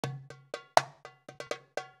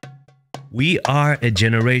We are a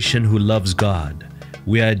generation who loves God.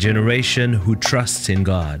 We are a generation who trusts in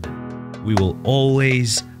God. We will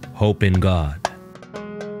always hope in God.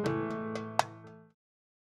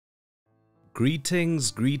 Greetings,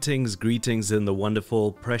 greetings, greetings in the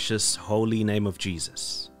wonderful, precious, holy name of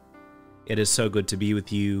Jesus. It is so good to be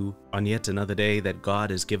with you on yet another day that God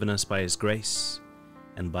has given us by His grace,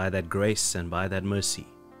 and by that grace and by that mercy,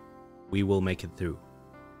 we will make it through.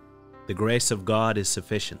 The grace of God is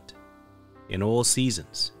sufficient in all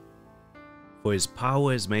seasons, for His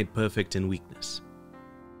power is made perfect in weakness.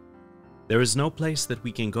 There is no place that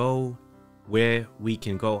we can go where we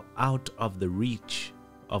can go out of the reach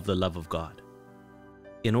of the love of God.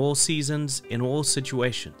 In all seasons, in all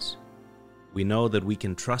situations, we know that we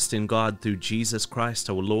can trust in God through Jesus Christ,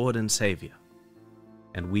 our Lord and Savior,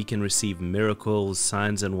 and we can receive miracles,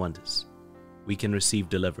 signs, and wonders. We can receive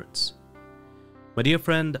deliverance. My dear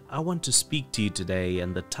friend, I want to speak to you today,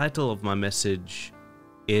 and the title of my message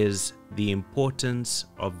is The Importance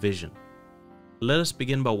of Vision. Let us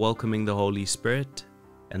begin by welcoming the Holy Spirit,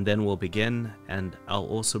 and then we'll begin, and I'll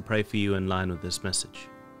also pray for you in line with this message.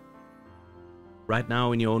 Right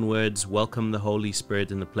now, in your own words, welcome the Holy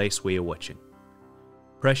Spirit in the place where you're watching.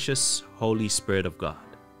 Precious Holy Spirit of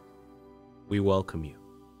God, we welcome you.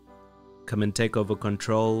 Come and take over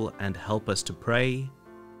control and help us to pray,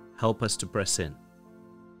 help us to press in.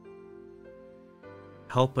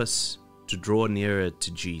 Help us to draw nearer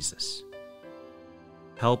to Jesus.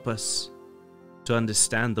 Help us to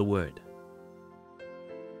understand the Word.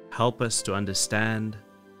 Help us to understand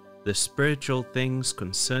the spiritual things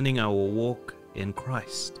concerning our walk in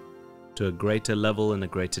Christ to a greater level and a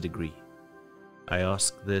greater degree. I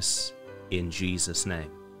ask this in Jesus'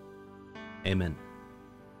 name. Amen.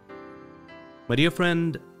 My dear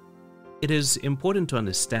friend, it is important to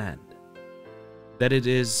understand that it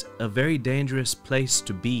is a very dangerous place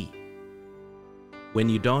to be when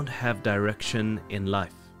you don't have direction in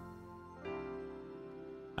life.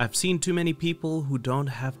 I've seen too many people who don't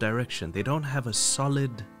have direction. They don't have a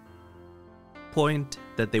solid point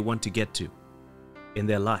that they want to get to in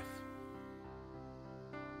their life.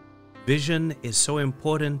 Vision is so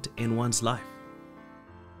important in one's life.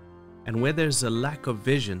 And where there's a lack of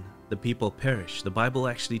vision, the people perish. The Bible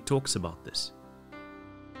actually talks about this.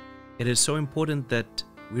 It is so important that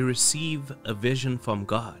we receive a vision from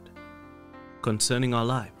God concerning our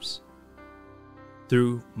lives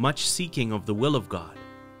through much seeking of the will of God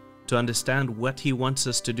to understand what He wants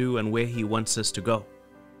us to do and where He wants us to go,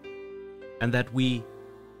 and that we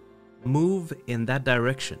move in that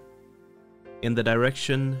direction, in the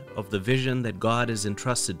direction of the vision that God has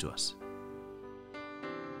entrusted to us.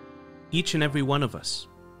 Each and every one of us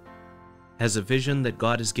has a vision that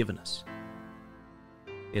God has given us.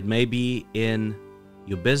 It may be in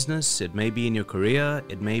your business, it may be in your career,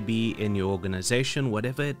 it may be in your organization,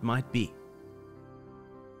 whatever it might be.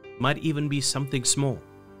 It might even be something small.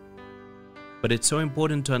 But it's so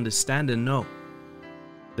important to understand and know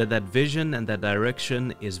that that vision and that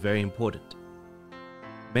direction is very important.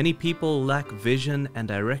 Many people lack vision and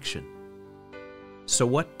direction. So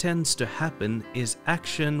what tends to happen is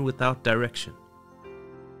action without direction.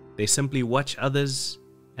 They simply watch others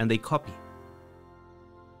and they copy.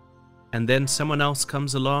 And then someone else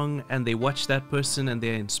comes along and they watch that person and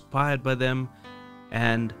they're inspired by them,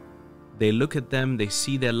 and they look at them, they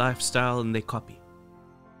see their lifestyle and they copy.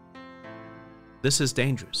 This is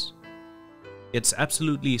dangerous. It's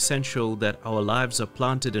absolutely essential that our lives are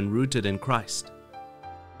planted and rooted in Christ.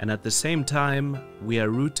 And at the same time, we are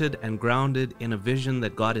rooted and grounded in a vision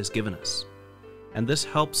that God has given us. And this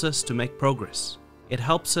helps us to make progress. It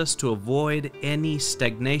helps us to avoid any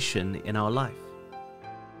stagnation in our life.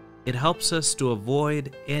 It helps us to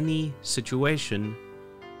avoid any situation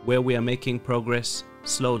where we are making progress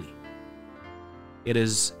slowly. It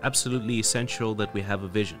is absolutely essential that we have a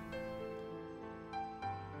vision.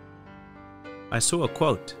 I saw a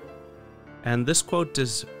quote, and this quote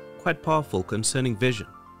is quite powerful concerning vision.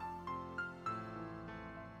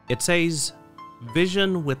 It says,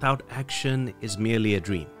 "Vision without action is merely a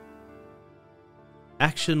dream.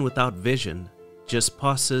 Action without vision just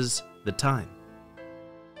passes the time.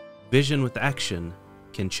 Vision with action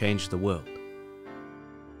can change the world."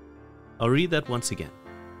 I'll read that once again.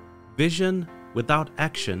 Vision without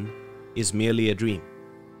action is merely a dream.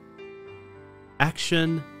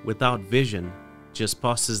 Action without vision just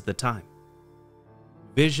passes the time.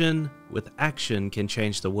 Vision with action can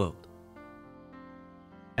change the world.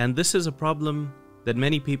 And this is a problem that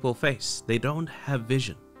many people face. They don't have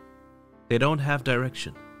vision. They don't have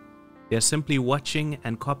direction. They're simply watching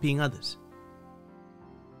and copying others.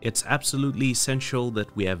 It's absolutely essential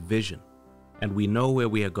that we have vision and we know where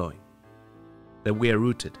we are going. that we are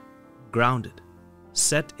rooted, grounded,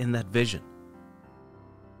 set in that vision,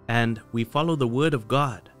 and we follow the Word of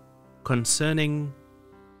God concerning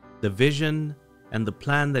the vision and the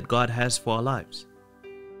plan that God has for our lives.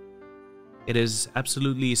 It is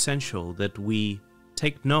absolutely essential that we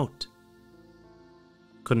take note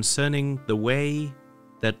concerning the way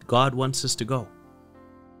that God wants us to go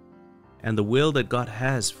and the will that God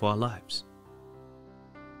has for our lives.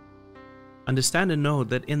 Understand and know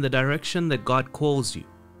that in the direction that God calls you,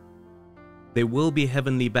 there will be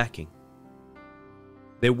heavenly backing.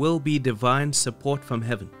 There will be divine support from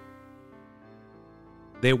heaven.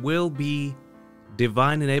 There will be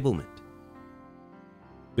divine enablement,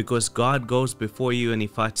 because God goes before you and He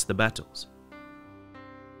fights the battles.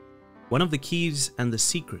 One of the keys and the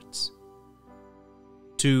secrets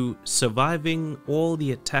to surviving all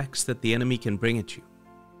the attacks that the enemy can bring at you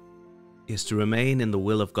is to remain in the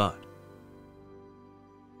will of God.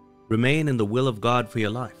 Remain in the will of God for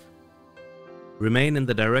your life. Remain in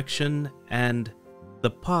the direction and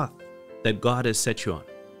the path that God has set you on.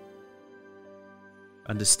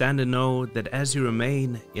 Understand and know that as you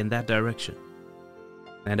remain in that direction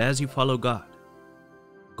and as you follow God,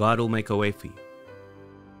 God will make a way for you.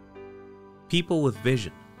 People with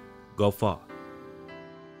vision go far.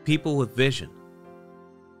 People with vision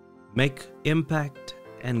make impact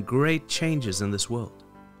and great changes in this world.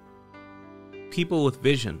 People with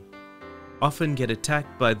vision often get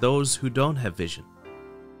attacked by those who don't have vision,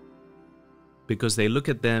 because they look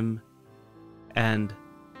at them and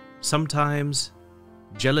sometimes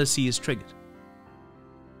jealousy is triggered.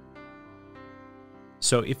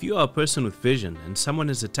 So if you are a person with vision and someone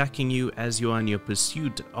is attacking you as you are in your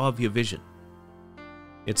pursuit of your vision,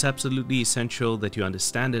 it's absolutely essential that you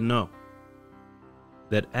understand and know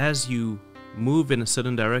that as you move in a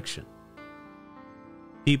certain direction,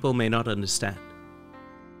 people may not understand.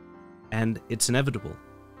 And it's inevitable.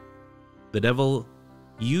 The devil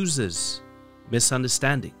uses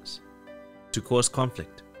misunderstandings to cause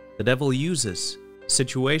conflict. The devil uses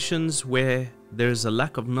situations where there is a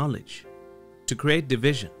lack of knowledge to create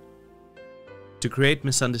division, to create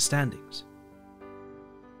misunderstandings.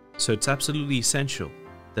 So it's absolutely essential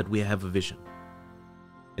that we have a vision.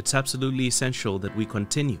 It's absolutely essential that we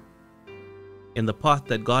continue in the path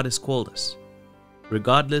that God has called us,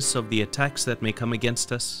 regardless of the attacks that may come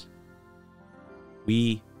against us.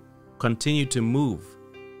 We continue to move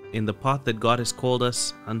in the path that God has called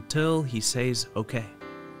us until He says, okay,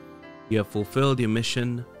 you have fulfilled your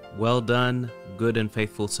mission, well done, good and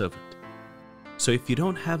faithful servant. So if you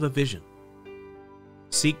don't have a vision,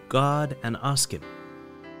 seek God and ask Him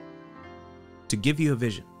to give you a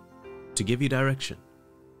vision, to give you direction.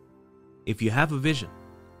 If you have a vision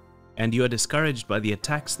and you are discouraged by the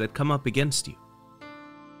attacks that come up against you,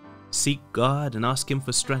 seek God and ask Him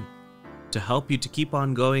for strength to help you to keep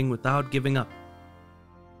on going without giving up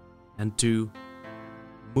and to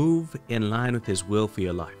move in line with His will for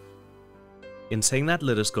your life. In saying that,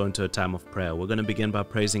 let us go into a time of prayer. We're going to begin by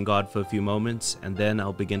praising God for a few moments, and then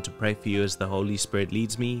I'll begin to pray for you as the Holy Spirit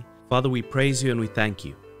leads me. Father, we praise You and we thank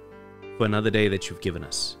You for another day that You've given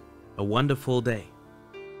us, a wonderful day.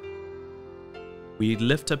 We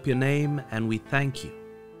lift up Your name and we thank You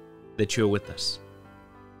that You're with us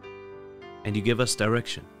and You give us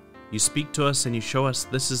direction. You speak to us and You show us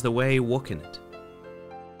this is the way, walk in it.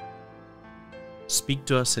 Speak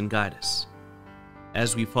to us and guide us.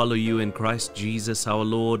 As we follow You in Christ Jesus our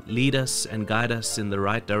Lord, lead us and guide us in the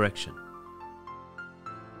right direction.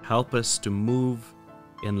 Help us to move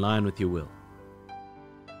in line with Your will.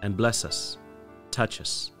 And bless us, touch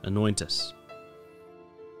us, anoint us.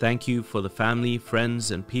 Thank You for the family,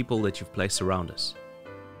 friends, and people that You've placed around us.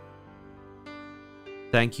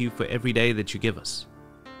 Thank You for every day that You give us,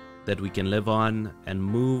 that we can live on and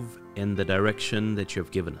move in the direction that You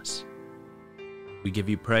have given us. We give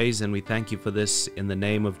You praise and we thank You for this in the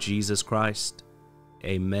name of Jesus Christ.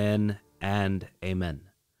 Amen and amen.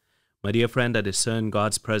 My dear friend, I discern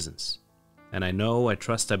God's presence, and I know, I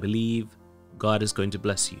trust, I believe God is going to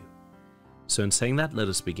bless you. So in saying that, let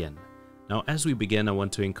us begin. Now, as we begin, I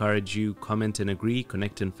want to encourage you, comment and agree,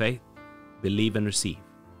 connect in faith, believe and receive.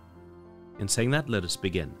 In saying that, let us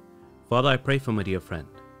begin. Father, I pray for my dear friend.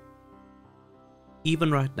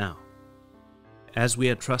 Even right now, as we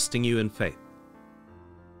are trusting You in faith,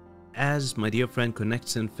 as my dear friend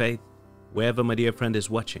connects in faith, wherever my dear friend is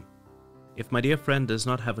watching, if my dear friend does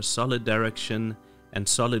not have a solid direction and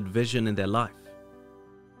solid vision in their life,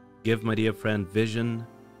 give my dear friend vision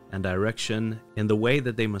and direction in the way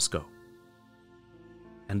that they must go.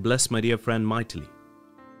 And bless my dear friend mightily.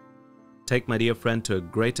 Take my dear friend to a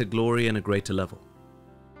greater glory and a greater level.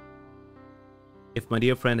 If my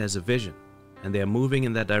dear friend has a vision and they are moving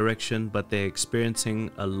in that direction, but they're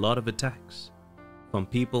experiencing a lot of attacks from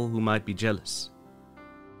people who might be jealous.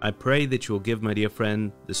 I pray that you will give my dear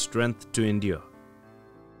friend the strength to endure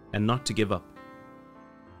and not to give up.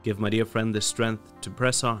 Give my dear friend the strength to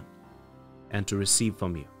press on and to receive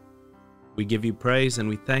from you. We give you praise and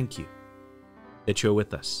we thank you that you're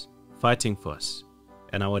with us, fighting for us,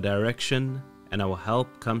 and our direction and our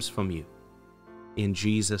help comes from you. In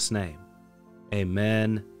Jesus' name,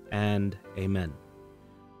 amen and amen.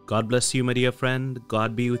 God bless you, my dear friend.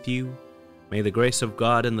 God be with you. May the grace of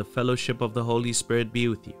God and the fellowship of the Holy Spirit be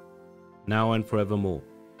with you, now and forevermore.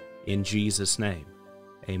 In Jesus' name,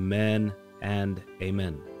 amen and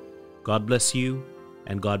amen. God bless you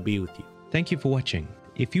and God be with you. Thank you for watching.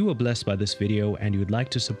 If you were blessed by this video and you would like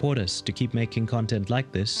to support us to keep making content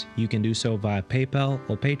like this, you can do so via PayPal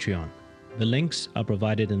or Patreon. The links are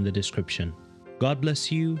provided in the description. God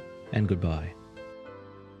bless you and goodbye.